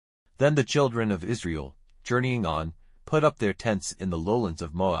Then the children of Israel, journeying on, put up their tents in the lowlands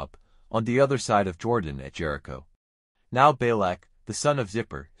of Moab, on the other side of Jordan at Jericho. Now Balak, the son of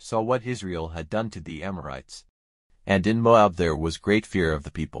Zippor, saw what Israel had done to the Amorites. And in Moab there was great fear of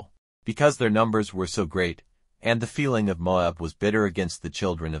the people, because their numbers were so great, and the feeling of Moab was bitter against the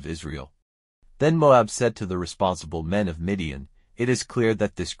children of Israel. Then Moab said to the responsible men of Midian, "It is clear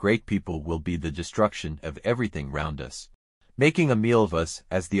that this great people will be the destruction of everything round us, making a meal of us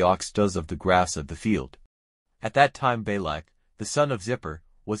as the ox does of the grass of the field." At that time Balak, the son of Zippor,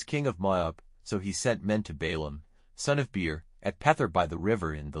 was king of Moab, so he sent men to Balaam, son of Beor, at Pethor by the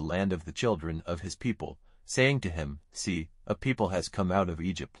river in the land of the children of his people, saying to him, "See, a people has come out of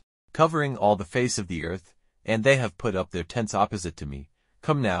Egypt, covering all the face of the earth, and they have put up their tents opposite to me.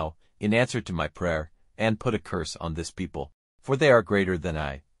 Come now, in answer to my prayer, and put a curse on this people, for they are greater than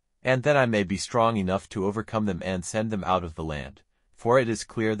I, and then I may be strong enough to overcome them and send them out of the land. For it is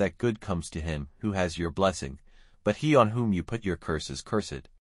clear that good comes to him who has your blessing, but he on whom you put your curse is cursed."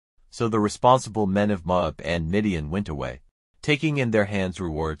 So the responsible men of Moab and Midian went away, taking in their hands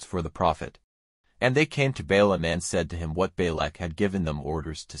rewards for the prophet. And they came to Balaam and said to him what Balak had given them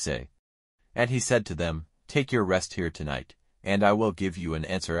orders to say. And he said to them, "Take your rest here tonight, and I will give you an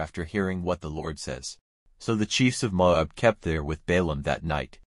answer after hearing what the Lord says." So the chiefs of Moab kept there with Balaam that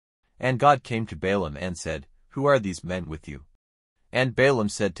night. And God came to Balaam and said, "Who are these men with you?" And Balaam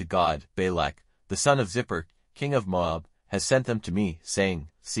said to God, "Balak, the son of Zippor, king of Moab, has sent them to me, saying,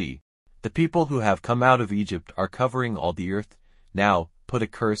 See, the people who have come out of Egypt are covering all the earth. Now put a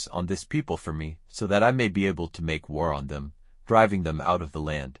curse on this people for me, so that I may be able to make war on them, driving them out of the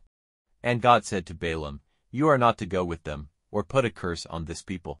land." And God said to Balaam, "You are not to go with them, or put a curse on this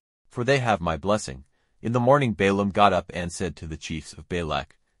people, for they have my blessing." In the morning Balaam got up and said to the chiefs of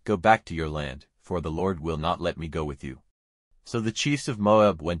Balak, "Go back to your land, for the Lord will not let me go with you." So the chiefs of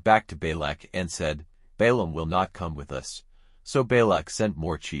Moab went back to Balak and said, "Balaam will not come with us." So Balak sent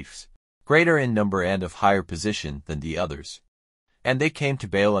more chiefs, greater in number and of higher position than the others. And they came to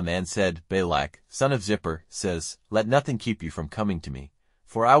Balaam and said, "Balak, son of Zippor, says, Let nothing keep you from coming to me,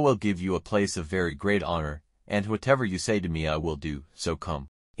 for I will give you a place of very great honor, and whatever you say to me I will do, so come,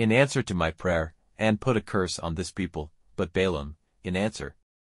 in answer to my prayer, and put a curse on this people." But Balaam, in answer,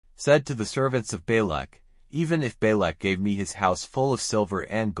 said to the servants of Balak, "Even if Balak gave me his house full of silver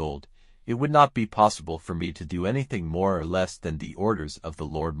and gold, it would not be possible for me to do anything more or less than the orders of the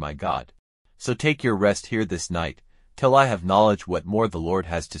Lord my God. So take your rest here this night, till I have knowledge what more the Lord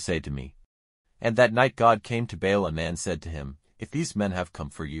has to say to me." And that night God came to Balaam and said to him, "If these men have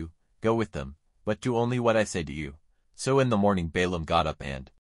come for you, go with them, but do only what I say to you." So in the morning Balaam got up and,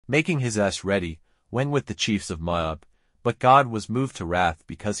 making his ass ready, went with the chiefs of Moab. But God was moved to wrath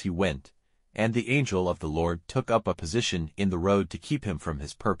because he went, and the angel of the Lord took up a position in the road to keep him from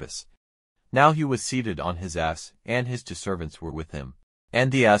his purpose. Now he was seated on his ass, and his 2 servants were with him.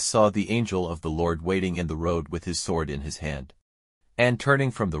 And the ass saw the angel of the Lord waiting in the road with his sword in his hand. And turning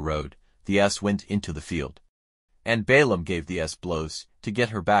from the road, the ass went into the field. And Balaam gave the ass blows to get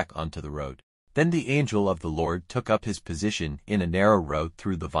her back onto the road. Then the angel of the Lord took up his position in a narrow road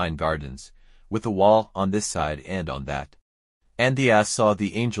through the vine gardens, with a wall on this side and on that. And the ass saw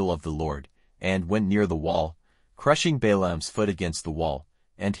the angel of the Lord, and went near the wall, crushing Balaam's foot against the wall,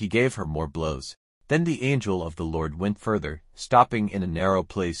 and he gave her more blows. Then the angel of the Lord went further, stopping in a narrow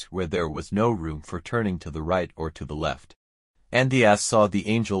place where there was no room for turning to the right or to the left. And the ass saw the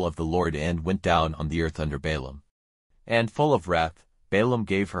angel of the Lord and went down on the earth under Balaam. And full of wrath, Balaam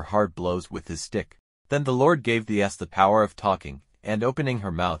gave her hard blows with his stick. Then the Lord gave the ass the power of talking, and opening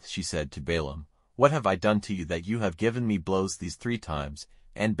her mouth she said to Balaam, "What have I done to you that you have given me blows these 3 times?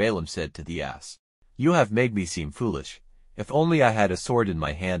 And Balaam said to the ass, "You have made me seem foolish. If only I had a sword in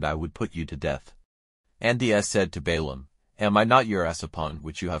my hand I would put you to death." And the ass said to Balaam, "Am I not your ass upon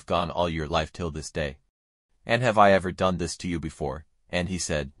which you have gone all your life till this day? And have I ever done this to you before?" And he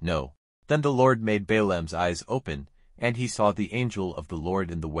said, "No." Then the Lord made Balaam's eyes open, and he saw the angel of the Lord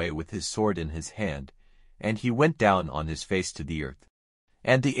in the way with his sword in his hand, and he went down on his face to the earth.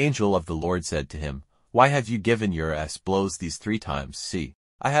 And the angel of the Lord said to him, "Why have you given your ass blows these 3 times? See,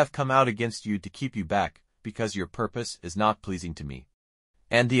 I have come out against you to keep you back, because your purpose is not pleasing to me."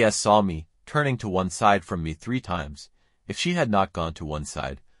 And the ass saw me, turning to one side from me 3 times. If she had not gone to one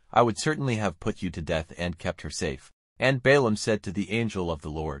side, I would certainly have put you to death and kept her safe. And Balaam said to the angel of the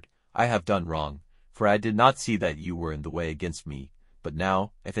Lord, "I have done wrong, for I did not see that you were in the way against me. But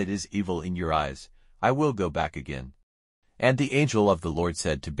now, if it is evil in your eyes, I will go back again." And the angel of the Lord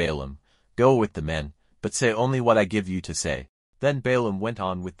said to Balaam, "Go with the men, but say only what I give you to say." Then Balaam went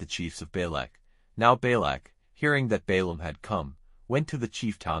on with the chiefs of Balak. Now Balak, hearing that Balaam had come, went to the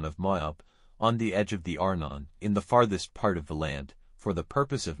chief town of Moab, on the edge of the Arnon, in the farthest part of the land, for the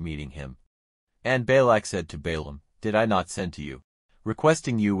purpose of meeting him. And Balak said to Balaam, Did I not send to you,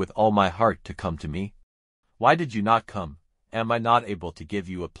 requesting you with all my heart to come to me? Why did you not come? Am I not able to give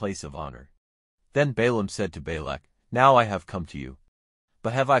you a place of honor? Then Balaam said to Balak, Now I have come to you.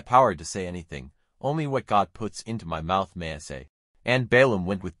 But have I power to say anything? Only what God puts into my mouth may I say. And Balaam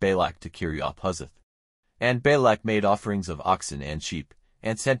went with Balak to Kiriath-Huzoth. And Balak made offerings of oxen and sheep,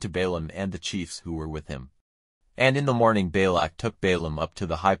 and sent to Balaam and the chiefs who were with him. And in the morning Balak took Balaam up to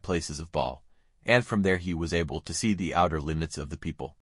the high places of Baal, and from there he was able to see the outer limits of the people.